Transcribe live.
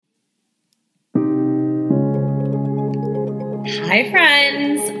Hi,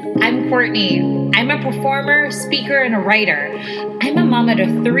 friends. I'm Courtney. I'm a performer, speaker, and a writer. I'm a mama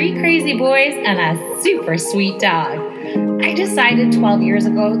to 3 crazy boys and a super sweet dog. I decided 12 years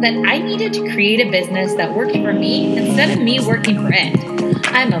ago that I needed to create a business that worked for me instead of me working for it.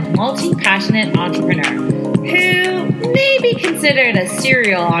 I'm a multi-passionate entrepreneur who may be considered a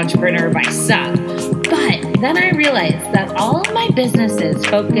serial entrepreneur by some. But then I realized that all of my businesses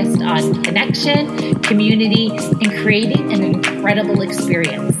focused on connection, community, and creating an incredible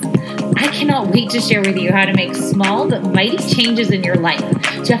experience. I cannot wait to share with you how to make small but mighty changes in your life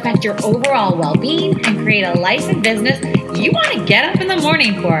to affect your overall well-being and create a life and business you want to get up in the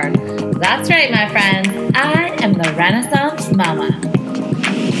morning for. That's right, my friends. I am the Renaissance Mama.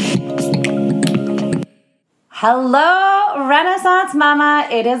 Hello, Renaissance Mama.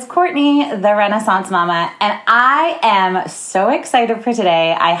 It is Courtney, the Renaissance Mama, and I am so excited for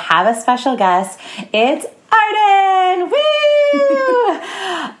today. I have a special guest. It's Arden. Woo!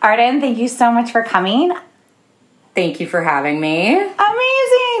 Arden, thank you so much for coming. Thank you for having me.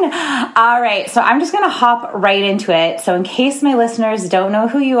 Amazing. All right, so I'm just going to hop right into it. So in case my listeners don't know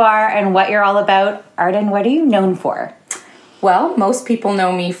who you are and what you're all about, Arden, what are you known for? Well, most people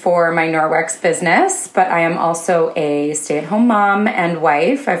know me for my Norwex business, but I am also a stay-at-home mom and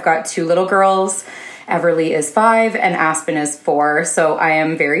wife. I've got 2 little girls. Everly is 5 and Aspen is 4, so I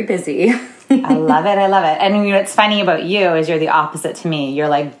am very busy. I love it. I love it. And you know, what's funny about you is you're the opposite to me. You're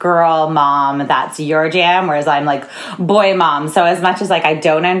like girl mom. That's your jam. Whereas I'm like boy mom. So as much as like I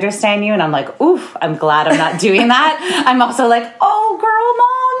don't understand you and I'm like, oof, I'm glad I'm not doing that. I'm also like, oh, girl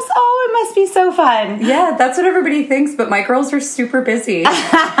moms. Oh, it must be so fun. Yeah, that's what everybody thinks. But my girls are super busy.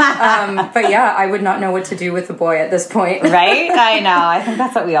 But yeah, I would not know what to do with a boy at this point. Right? I know. I think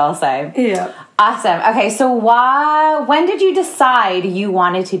that's what we all say. Yeah. Awesome. Okay, so when did you decide you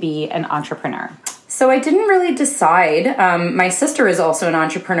wanted to be an entrepreneur? So I didn't really decide. My sister is also an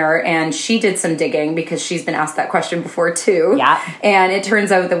entrepreneur, and she did some digging because she's been asked that question before too. Yeah. And it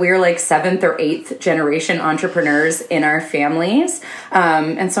turns out that we are like 7th or 8th generation entrepreneurs in our families.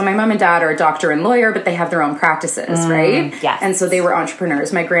 And so my mom and dad are a doctor and lawyer, but they have their own practices, right? Yes. And so they were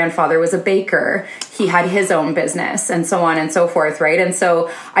entrepreneurs. My grandfather was a baker. He had his own business and so on and so forth, right? And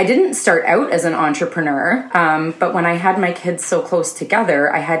so I didn't start out as an entrepreneur, but when I had my kids so close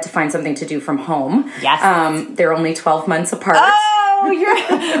together, I had to find something to do from home. Yes. They're only 12 months apart.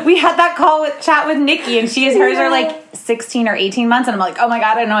 Oh, we had that chat with Nikki, and hers are like 16 or 18 months, and I'm like, oh my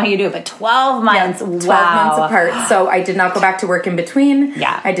God, I don't know how you do it, but 12 months, yeah, 12 wow. months apart. So I did not go back to work in between.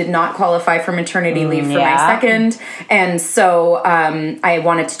 Yeah. I did not qualify for maternity leave for my second. And so I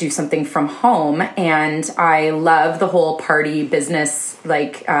wanted to do something from home, and I love the whole party business,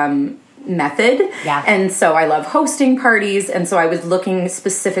 method. Yeah. And so I love hosting parties. And so I was looking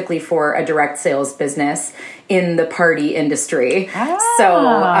specifically for a direct sales business in the party industry. So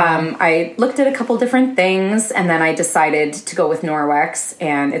I looked at a couple different things, and then I decided to go with Norwex,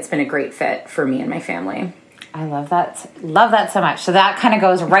 and it's been a great fit for me and my family. I love that. Love that so much. So that kind of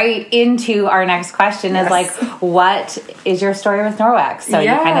goes right into our next question is like, what is your story with Norwex? So you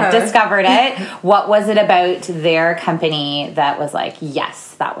kind of discovered it. What was it about their company that was like,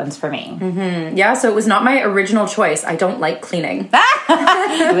 yes, that one's for me? Mm-hmm. Yeah, so it was not my original choice. I don't like cleaning.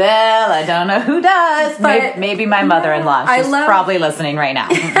 Well, I don't know who does, but maybe my mother-in-law. She's probably listening right now.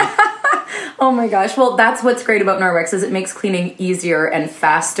 Oh my gosh. Well, that's what's great about Norwex is it makes cleaning easier and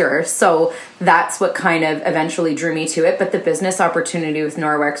faster. So that's what kind of eventually drew me to it. But the business opportunity with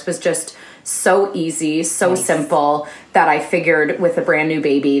Norwex was just so easy, so simple that I figured with a brand new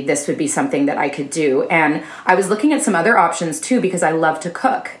baby, this would be something that I could do. And I was looking at some other options too, because I love to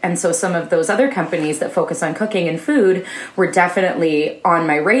cook. And so some of those other companies that focus on cooking and food were definitely on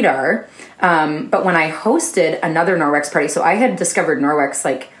my radar. But when I hosted another Norwex party, so I had discovered Norwex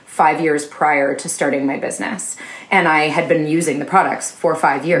like 5 years prior to starting my business. And I had been using the products for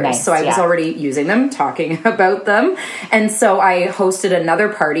 5 years. Nice, so I was already using them, talking about them. And so I hosted another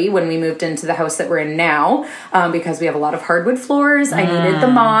party when we moved into the house that we're in now, because we have a lot of hardwood floors. I needed the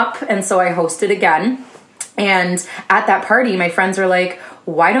mop. And so I hosted again. And at that party, my friends were like,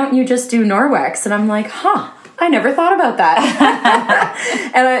 why don't you just do Norwex? And I'm like, I never thought about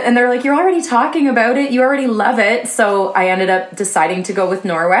that. and they're like, you're already talking about it. You already love it. So I ended up deciding to go with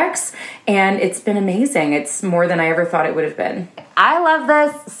Norwex, and it's been amazing. It's more than I ever thought it would have been. I love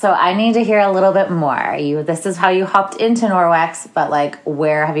this. So I need to hear a little bit more. This is how you hopped into Norwex, but like,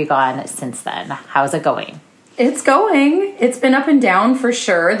 where have you gone since then? How's it going? It's going. It's been up and down for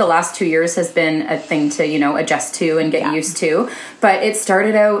sure. The last 2 years has been a thing to, adjust to and get used to. But it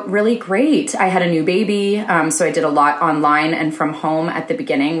started out really great. I had a new baby, so I did a lot online and from home at the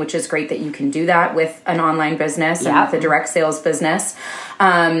beginning, which is great that you can do that with an online business and with a direct sales business.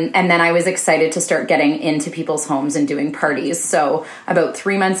 And then I was excited to start getting into people's homes and doing parties. So about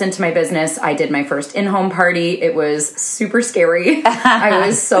 3 months into my business, I did my first in-home party. It was super scary. I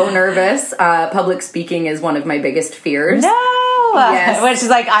was so nervous. Public speaking is one of my biggest fears. No! Yes. Which is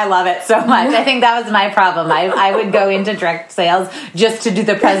like, I love it so much. I think that was my problem. I would go into direct sales just to do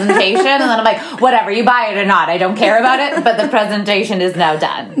the presentation, and then I'm like, whatever, you buy it or not, I don't care about it, but the presentation is now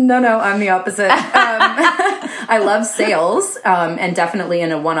done. No, I'm the opposite. I love sales, and definitely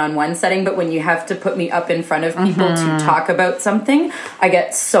in a one-on-one setting, but when you have to put me up in front of people to talk about something, I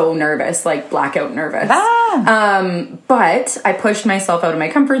get so nervous, like blackout nervous. But I pushed myself out of my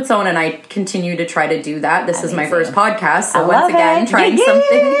comfort zone, and I continue to try to do that. This is my first podcast, so once again, trying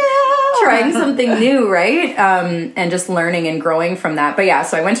something new, right? And just learning and growing from that. But yeah,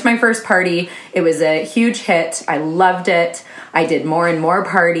 so I went to my first party. It was a huge hit. I loved it. I did more and more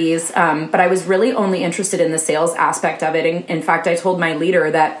parties, but I was really only interested in the sales aspect of it. In fact, I told my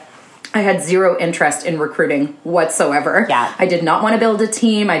leader that I had zero interest in recruiting whatsoever. Yeah. I did not want to build a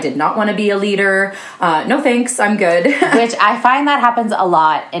team. I did not want to be a leader. No thanks, I'm good. Which I find that happens a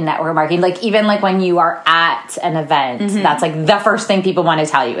lot in network marketing. Like even like when you are at an event, that's like the first thing people want to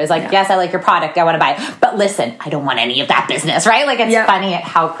tell you is like, yes, I like your product, I want to buy it. But listen, I don't want any of that business, right? Like it's funny at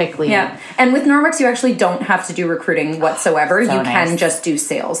how quickly. Yeah. And with Norwex, you actually don't have to do recruiting whatsoever. So you nice. can just do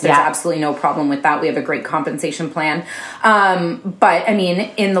sales. There's absolutely no problem with that. We have a great compensation plan. But I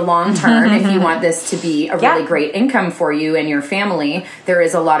mean, in the long term, if you want this to be a really great income for you and your family, there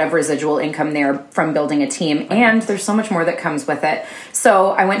is a lot of residual income there from building a team, and there's so much more that comes with it. So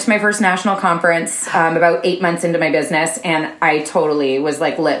I went to my first national conference about 8 months into my business, and I totally was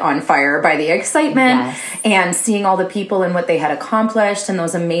like lit on fire by the excitement and seeing all the people and what they had accomplished, and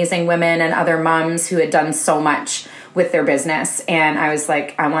those amazing women and other moms who had done so much with their business. And I was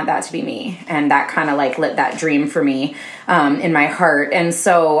like, I want that to be me. And that kind of like lit that dream for me in my heart. And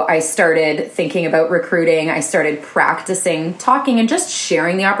so I started thinking about recruiting. I started practicing talking and just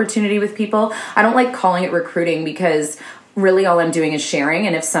sharing the opportunity with people. I don't like calling it recruiting because really all I'm doing is sharing.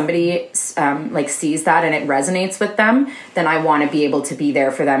 And if somebody like sees that and it resonates with them, then I want to be able to be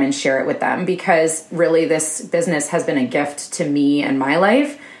there for them and share it with them, because really this business has been a gift to me and my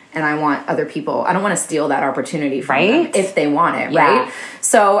life. And I want other people, I don't want to steal that opportunity from them if they want it, right?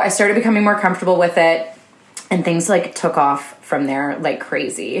 So I started becoming more comfortable with it, and things like took off from there like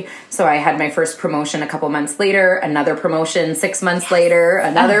crazy. So I had my first promotion a couple months later, another promotion 6 months later,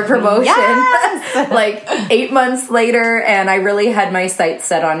 another promotion like 8 months later. And I really had my sights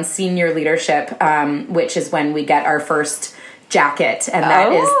set on senior leadership, which is when we get our first jacket, and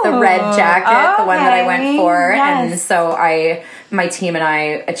that is the red jacket, the one that I went for. And so my team and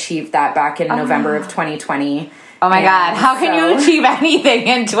I achieved that back in November of 2020. Oh my God. How can you achieve anything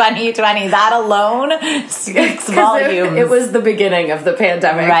in 2020? That alone speaks volumes. It was the beginning of the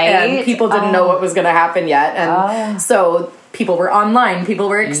pandemic, and people didn't know what was going to happen yet. And so people were online, people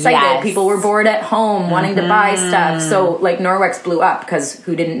were excited, people were bored at home wanting to buy stuff. So like Norwex blew up because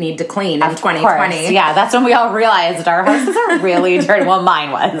who didn't need to clean in 2020? Course. Yeah, that's when we all realized our houses are really dirty. Well,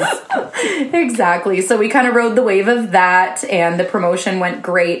 mine was. Exactly. So we kind of rode the wave of that, and the promotion went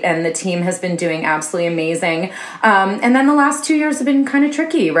great, and the team has been doing absolutely amazing. And then the last 2 years have been kind of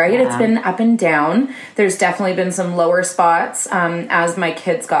tricky, right? It's been up and down. There's definitely been some lower spots. As my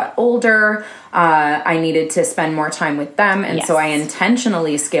kids got older, I needed to spend more time with them. And so I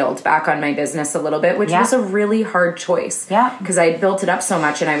intentionally scaled back on my business a little bit, which was a really hard choice. Because I had built it up so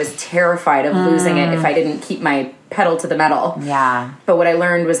much, and I was terrified of losing it if I didn't keep my pedal to the metal. But what I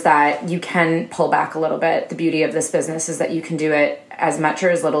learned was that you can pull back a little bit. The beauty of this business is that you can do it as much or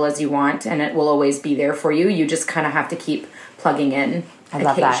as little as you want, and it will always be there for you. You just kind of have to keep plugging in. I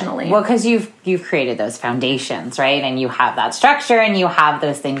love occasionally. That. Well, because you've created those foundations, right? And you have that structure, and you have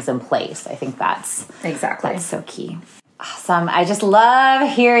those things in place. I think that's so key. Awesome. I just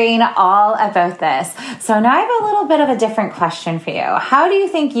love hearing all about this. So now I have a little bit of a different question for you. How do you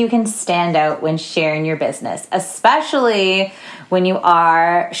think you can stand out when sharing your business, especially when you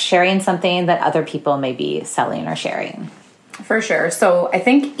are sharing something that other people may be selling or sharing? For sure. So I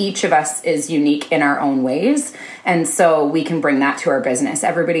think each of us is unique in our own ways. And so we can bring that to our business.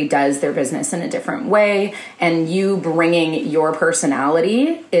 Everybody does their business in a different way. And you bringing your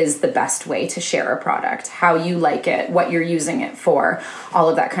personality is the best way to share a product. How you like it, what you're using it for, all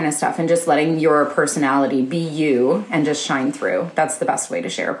of that kind of stuff. And just letting your personality be you and just shine through. That's the best way to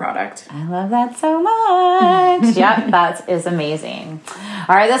share a product. I love that so much. Yep, that is amazing.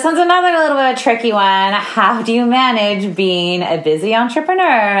 All right, this one's another little bit of a tricky one. How do you manage being a busy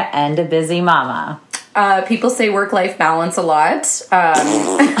entrepreneur and a busy mama? People say work-life balance a lot.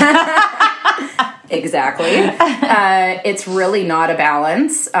 Exactly. It's really not a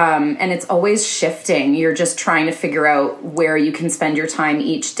balance. And it's always shifting. You're just trying to figure out where you can spend your time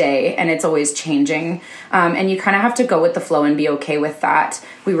each day. And it's always changing. And you kind of have to go with the flow and be okay with that.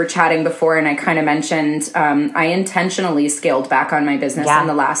 We were chatting before and I kind of mentioned I intentionally scaled back on my business in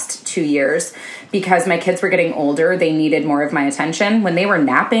the last 2 years because my kids were getting older. They needed more of my attention. When they were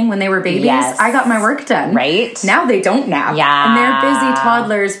napping, when they were babies, I got my work done. Right. Now they don't nap. Yeah. And they're busy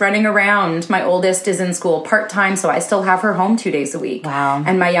toddlers running around. My oldest is in school part-time, so I still have her home 2 days a week. Wow.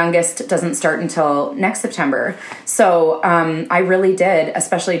 And my youngest doesn't start until next September. So I really did,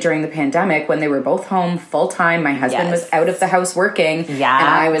 especially during the pandemic when they were both home full-time. My husband was out of the house working. Yeah. And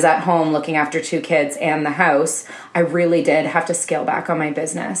I was at home looking after 2 kids and the house. I really did have to scale back on my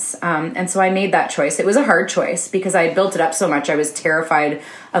business. And so I made that choice. It was a hard choice because I had built it up so much. I was terrified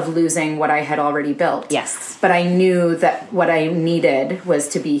of losing what I had already built. Yes. But I knew that what I needed was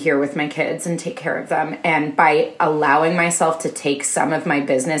to be here with my kids and take care of them. And by allowing myself to take some of my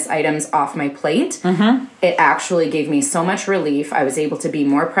business items off my plate, it actually gave me so much relief. I was able to be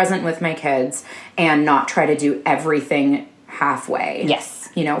more present with my kids and not try to do everything halfway. Yes.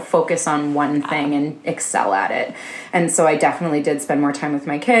 You know, focus on one thing and excel at it. And so I definitely did spend more time with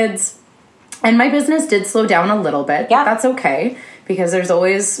my kids. And my business did slow down a little bit. Yeah. But that's okay because there's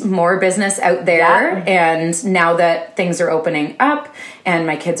always more business out there. Yeah. And now that things are opening up and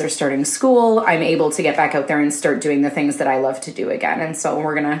my kids are starting school, I'm able to get back out there and start doing the things that I love to do again. And so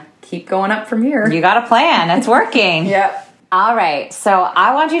we're going to keep going up from here. You got a plan. It's working. Yep. All right, so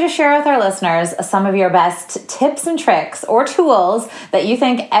I want you to share with our listeners some of your best tips and tricks or tools that you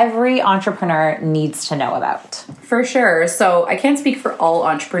think every entrepreneur needs to know about. For sure. So I can't speak for all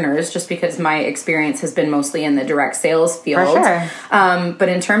entrepreneurs just because my experience has been mostly in the direct sales field. For sure. But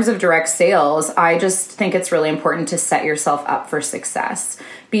in terms of direct sales, I just think it's really important to set yourself up for success.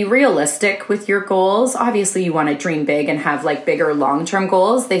 Be realistic with your goals. Obviously, you want to dream big and have like bigger long-term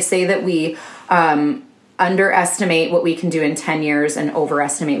goals. They say that we underestimate what we can do in 10 years and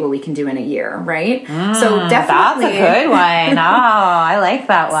overestimate what we can do in a year, right? So definitely... That's a good one. Oh, I like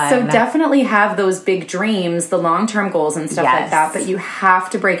that one. So definitely have those big dreams, the long-term goals and stuff like that, but you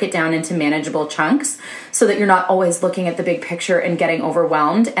have to break it down into manageable chunks so that you're not always looking at the big picture and getting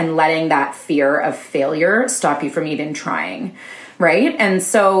overwhelmed and letting that fear of failure stop you from even trying. Right? And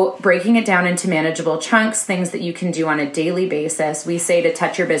so breaking it down into manageable chunks, things that you can do on a daily basis. We say to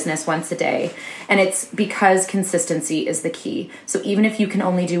touch your business once a day. And it's because consistency is the key. So even if you can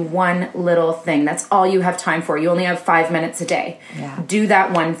only do one little thing, that's all you have time for. You only have 5 minutes a day. Yeah. Do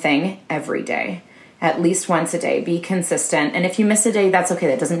that one thing every day. At least once a day. Be consistent. And if you miss a day, that's okay.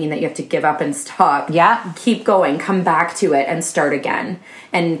 That doesn't mean that you have to give up and stop. Yeah. Keep going. Come back to it and start again.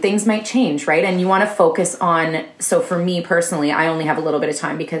 And things might change, right? And you want to focus on... So for me personally, I only have a little bit of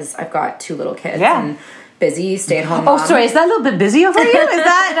time because I've got 2 little kids. Yeah. And busy, stay-at-home Oh, mom. sorry. Is that a little bit busy over you? Is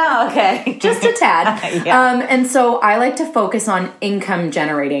that? No, okay. Just a tad. Yeah. And so I like to focus on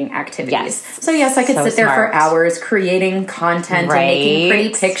income-generating activities. Yes. So yes, I could So sit there for smart. hours creating content and making pretty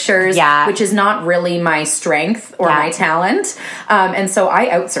pictures, which is not really my strength or my talent. And so I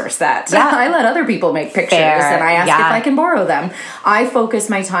outsource that. Yeah. I let other people make pictures and I ask if I can borrow them. I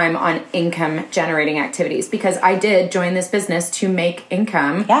focus my time on income-generating activities because I did join this business to make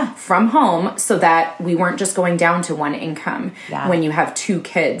income from home so that we weren't just going down to one income when you have 2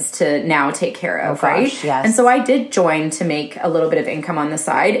 kids to now take care of, right? Yes. And so I did join to make a little bit of income on the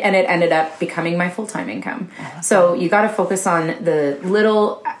side, and it ended up becoming my full-time income. So you got to focus on the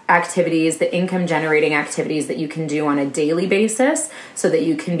little activities, the income-generating activities that you can do on a daily basis so that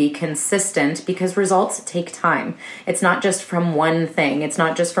you can be consistent because results take time. It's not just from one thing. It's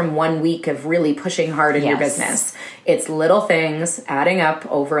not just from 1 week of really pushing hard in your business. It's little things adding up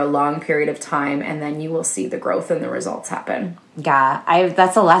over a long period of time, and then you will see the growth and the results happen. Yeah,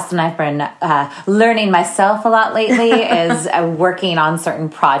 that's a lesson I've been learning myself a lot lately is working on certain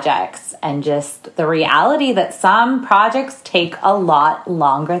projects and just the reality that some projects take a lot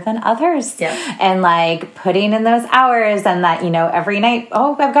longer than others. Yeah. And like putting in those hours and that, you know, every night,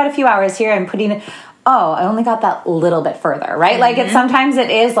 oh, I've got a few hours here and putting oh, I only got that little bit further, right? Like sometimes it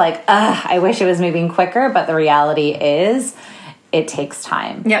is like, I wish it was moving quicker, but the reality is it takes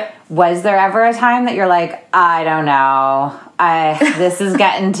time. Yep. Was there ever a time that you're like, I don't know, this is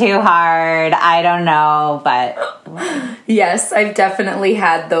getting too hard, I don't know, but... Yes, I've definitely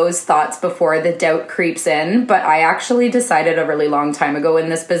had those thoughts before the doubt creeps in, but I actually decided a really long time ago in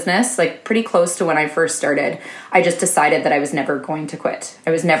this business, like pretty close to when I first started, I just decided that I was never going to quit.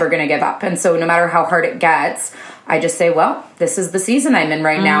 I was never going to give up. And so no matter how hard it gets, I just say, well, this is the season I'm in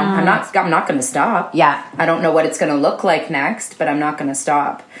right now. I'm not going to stop. Yeah. I don't know what it's going to look like next, but I'm not going to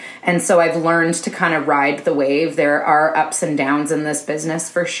stop. And so I've learned to kind of ride the wave. There are ups and downs in this business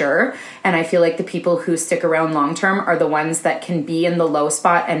for sure. And I feel like the people who stick around long term are the ones that can be in the low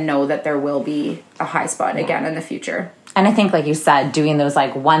spot and know that there will be a high spot again in the future. And I think, like you said, doing those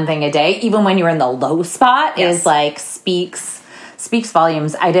like one thing a day, even when you're in the low spot, is like speaks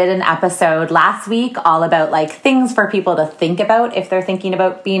volumes. I did an episode last week all about like things for people to think about if they're thinking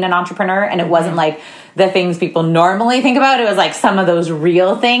about being an entrepreneur. And it wasn't like the things people normally think about. It was like some of those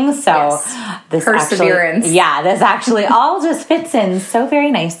real things. So this perseverance. This actually all just fits in so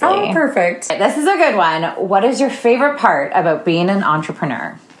very nicely. Oh, perfect. This is a good one. What is your favorite part about being an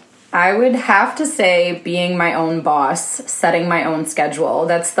entrepreneur? I would have to say being my own boss, setting my own schedule.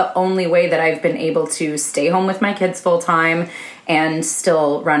 That's the only way that I've been able to stay home with my kids full time and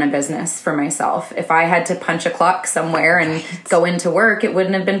still run a business for myself. If I had to punch a clock somewhere and go into work, it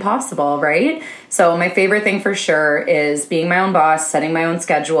wouldn't have been possible, right? So my favorite thing for sure is being my own boss, setting my own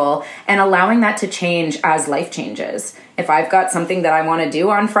schedule, and allowing that to change as life changes. If I've got something that I want to do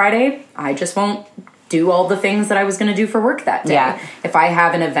on Friday, I just won't do all the things that I was going to do for work that day. Yeah. If I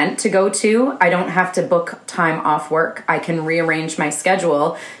have an event to go to, I don't have to book time off work. I can rearrange my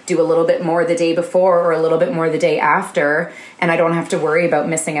schedule, do a little bit more the day before or a little bit more the day after, and I don't have to worry about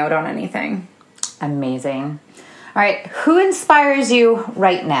missing out on anything. Amazing. All right, who inspires you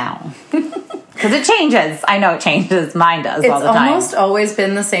right now? Because it changes. I know it changes. Mine does all the time. It's almost always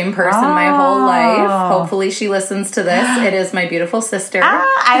been the same person my whole life. Hopefully she listens to this. It is my beautiful sister.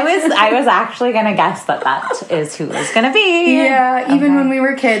 I was actually going to guess that is who it's going to be. Yeah, even when we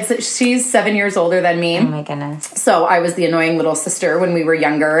were kids. She's 7 years older than me. Oh my goodness. So I was the annoying little sister when we were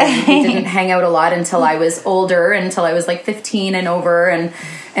younger. And we didn't hang out a lot until I was older, until I was like 15 and over.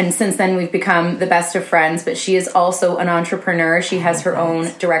 And since then, we've become the best of friends. But she is also an entrepreneur. She has her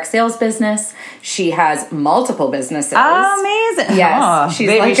own direct sales business. She has multiple businesses. Amazing. Yes. She's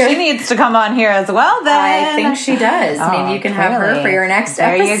maybe she needs to come on here as well then. I think she does. Maybe you can have her for your next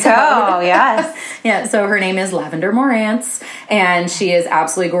episode. There you go. Yes. Yeah, so her name is Lavender Morantz, and she is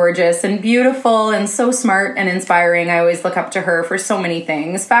absolutely gorgeous and beautiful and so smart and inspiring. I always look up to her for so many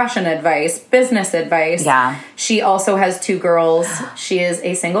things. Fashion advice, business advice. Yeah. She also has 2 girls. She is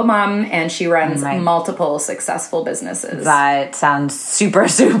a single mom, and she runs multiple successful businesses. That sounds super,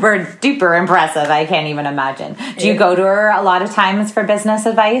 super duper impressive. I can't even imagine. Do you go to her a lot of times for business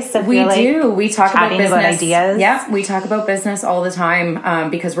advice? We do. We talk about business. About ideas. Yeah, we talk about business all the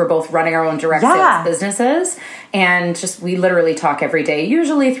time because we're both running our own direct sales businesses, and just we literally talk every day,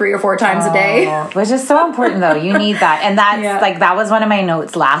 usually 3 or 4 times a day. Which is so important though. You need that. And that's like that was one of my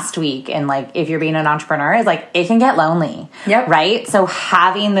notes last week. And like if you're being an entrepreneur, is like it can get lonely. Yep. Right? So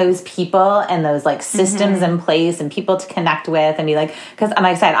having those people and those like systems in place and people to connect with and be like, because like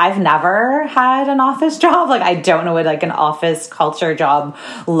I said, I've never had an office job. Like I don't know what like an office culture job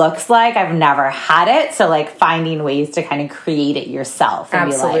looks like. I've never had it. So like finding ways to kind of create it yourself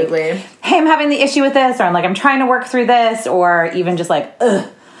and Absolutely. be like, hey, I'm having the issue with this, or I'm like, I'm trying to work through this, or even just like,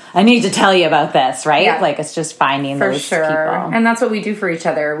 I need to tell you about this, right? Yeah. Like it's just finding those people. And that's what we do for each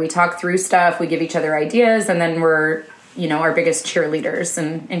other. We talk through stuff, we give each other ideas, and then we're, our biggest cheerleaders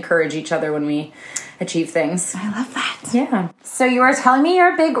and encourage each other when we achieve things. I love that. Yeah. So you were telling me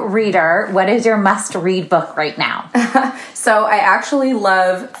you're a big reader. What is your must-read book right now? So I actually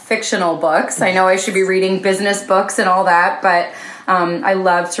love fictional books. I know I should be reading business books and all that, but I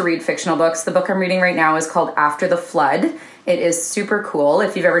love to read fictional books. The book I'm reading right now is called After the Flood. It is super cool.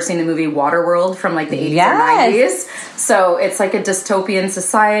 If you've ever seen the movie Waterworld from like the 80s or 90s. So it's like a dystopian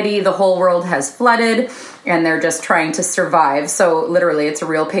society. The whole world has flooded and they're just trying to survive. So literally it's a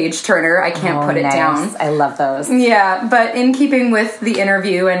real page turner. I can't put it down. I love those. Yeah, but in keeping with the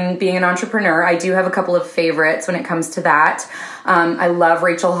interview and being an entrepreneur, I do have a couple of favorites when it comes to that. I love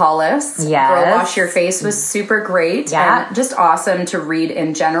Rachel Hollis. Yes. Girl Wash Your Face was super great and just awesome to read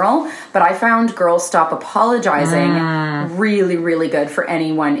in general. But I found Girl Stop Apologizing really, really good for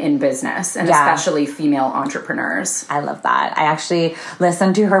anyone in business, and especially female entrepreneurs. I love that. I actually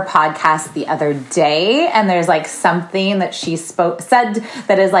listened to her podcast the other day, and there's like something that she said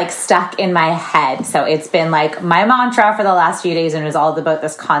that is like stuck in my head. So it's been like my mantra for the last few days, and it was all about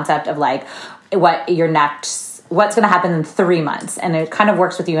this concept of like what's going to happen in 3 months. And it kind of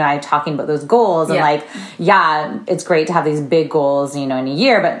works with you and I talking about those goals and like, it's great to have these big goals, in a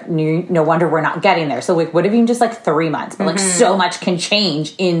year, but no wonder we're not getting there. So like, what if even just like 3 months, but like so much can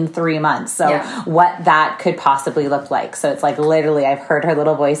change in 3 months. So what that could possibly look like. So it's like, literally I've heard her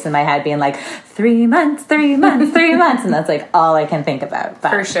little voice in my head being like 3 months, 3 months, 3 months. And that's like all I can think about.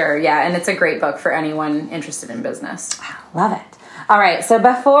 But, for sure. Yeah. And it's a great book for anyone interested in business. Love it. All right, so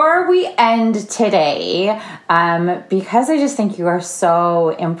before we end today, because I just think you are so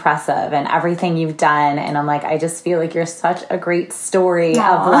impressive and everything you've done, and I'm like, I just feel like you're such a great story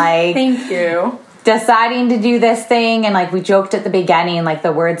of like, thank you, deciding to do this thing, and like we joked at the beginning, like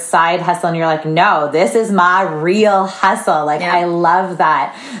the word side hustle, and you're like, no, this is my real hustle. Like I love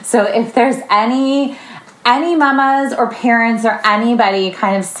that. So if there's any mamas or parents or anybody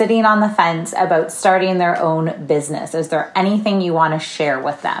kind of sitting on the fence about starting their own business, is there anything you want to share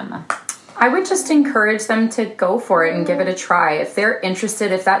with them? I would just encourage them to go for it and give it a try. If they're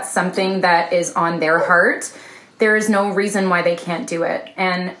interested, if that's something that is on their heart, there is no reason why they can't do it.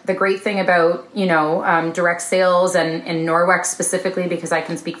 And the great thing about, direct sales and Norwex specifically, because I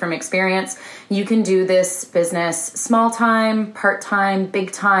can speak from experience, you can do this business small time, part time,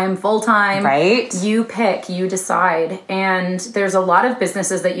 big time, full time. Right. You pick, you decide. And there's a lot of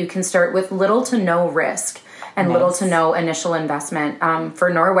businesses that you can start with little to no risk and little to no initial investment. For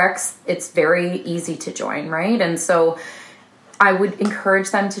Norwex, it's very easy to join, right? And so I would encourage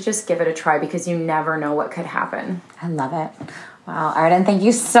them to just give it a try, because you never know what could happen. I love it. Wow, Arden, thank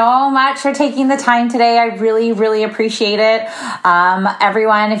you so much for taking the time today. I really, really appreciate it.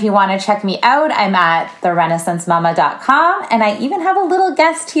 Everyone, if you want to check me out, I'm at therenaissancemama.com. And I even have a little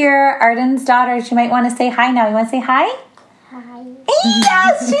guest here, Arden's daughter. She might want to say hi now. You want to say hi? Hi.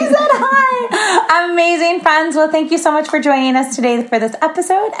 Yes, she said hi. Amazing, friends. Well, thank you so much for joining us today for this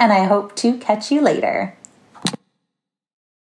episode, and I hope to catch you later.